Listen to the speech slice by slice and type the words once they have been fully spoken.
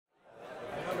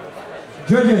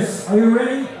Judges, are you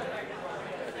ready?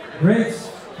 Great.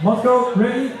 Matko,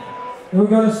 ready? We're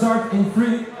gonna start in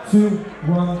 3, 2,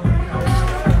 1.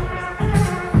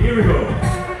 Here we go.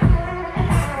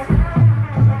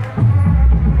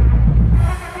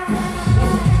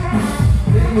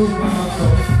 Big move by Matko.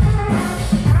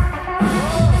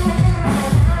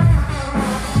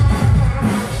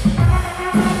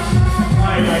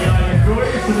 The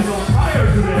Croatian is on fire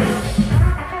today.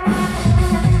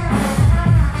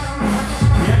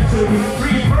 We actually did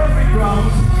 3 perfect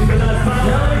rounds in the last round.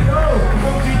 There we go.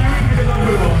 Continuing with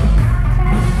another one.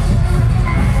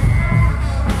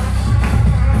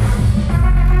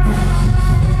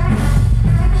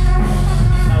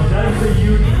 Now that is the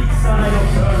unique side of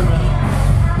Hermen.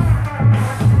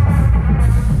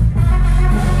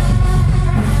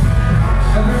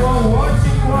 Everyone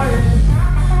watching quiet.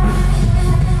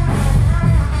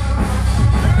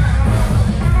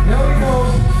 There we go,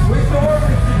 with the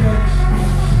orbits again.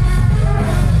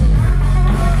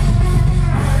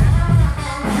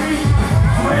 3,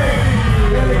 2, 1.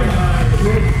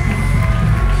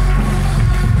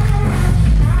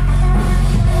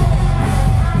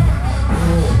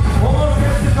 Almost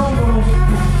gets the combo.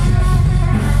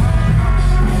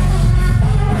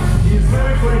 He's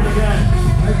very for it again.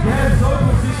 Again, so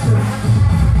consistent.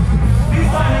 This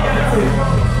time he gets it.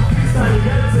 This time he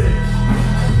gets it.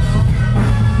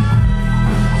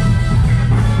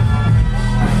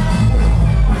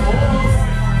 Almost.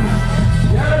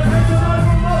 Yeah, let's make some noise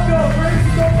for Matko.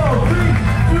 Crazy combo. 3,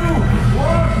 2,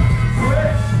 1.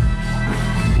 Switch.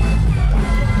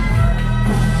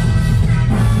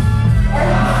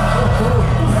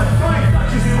 It was like 5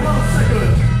 touches in 1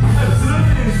 second.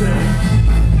 Absolutely insane.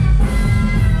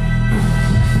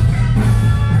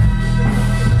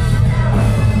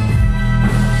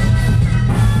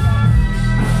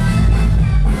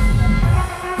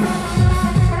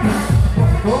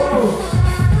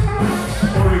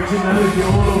 Originality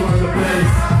all over the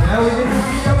place. Yeah, we didn't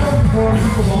see that one before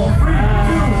Super Bowl. 3,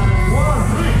 2, 1.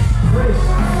 Switch.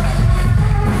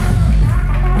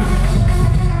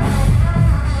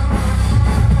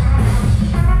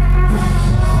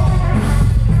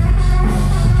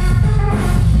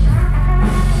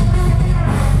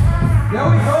 There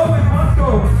we go with Matko.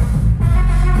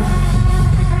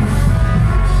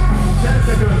 10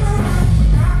 seconds.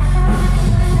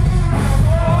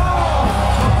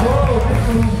 Whoa, big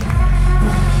move.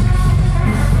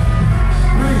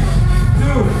 3,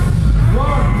 2,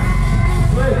 1.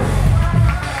 Switch.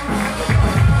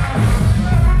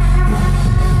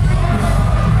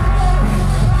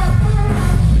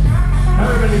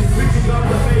 Hermen is switching up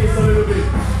the pace a little bit.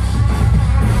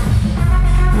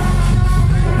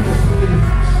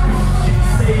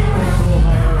 Insane control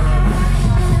by Hermen.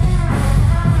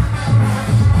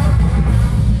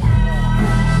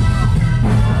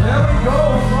 There we go.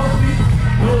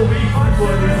 No big fight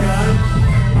for this guy.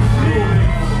 Moving.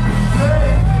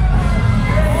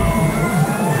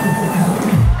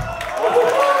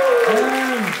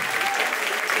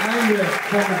 And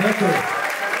from the record.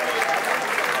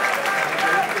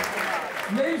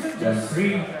 Ladies and And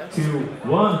gentlemen. 3, 2,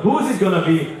 1. Who's it gonna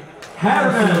be?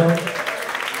 Hermen.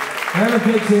 Hermen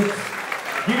takes it.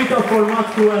 Give it up for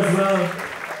Matko as well.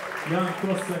 Young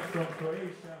prospect from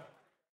Croatia.